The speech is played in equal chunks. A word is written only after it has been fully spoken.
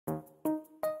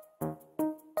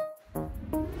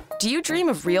Do you dream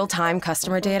of real-time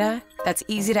customer data that's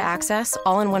easy to access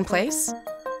all in one place?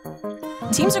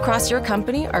 Teams across your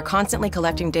company are constantly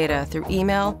collecting data through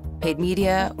email, paid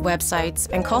media, websites,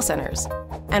 and call centers,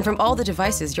 and from all the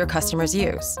devices your customers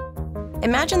use.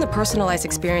 Imagine the personalized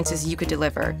experiences you could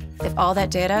deliver if all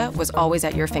that data was always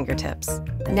at your fingertips.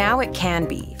 Now it can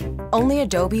be. Only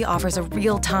Adobe offers a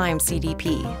real-time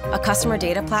CDP, a customer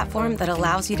data platform that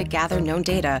allows you to gather known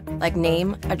data like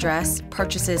name, address,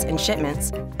 purchases, and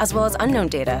shipments, as well as unknown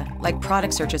data like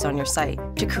product searches on your site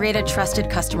to create a trusted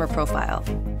customer profile.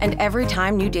 And every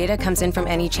time new data comes in from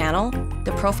any channel,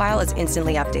 the profile is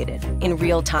instantly updated in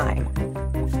real time.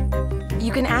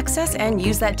 You can access and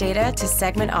use that data to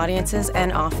segment audiences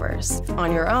and offers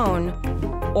on your own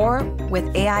or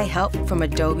with AI help from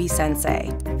Adobe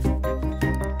Sensei.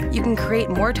 You can create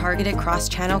more targeted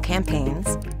cross-channel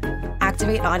campaigns,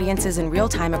 activate audiences in real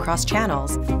time across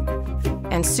channels,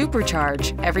 and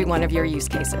supercharge every one of your use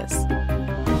cases.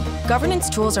 Governance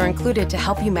tools are included to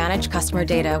help you manage customer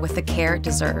data with the care it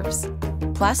deserves.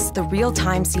 Plus, the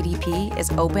real-time CDP is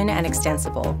open and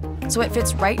extensible, so it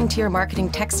fits right into your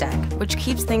marketing tech stack, which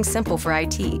keeps things simple for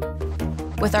IT.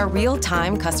 With our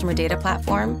real-time customer data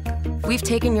platform, we've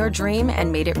taken your dream and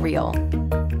made it real.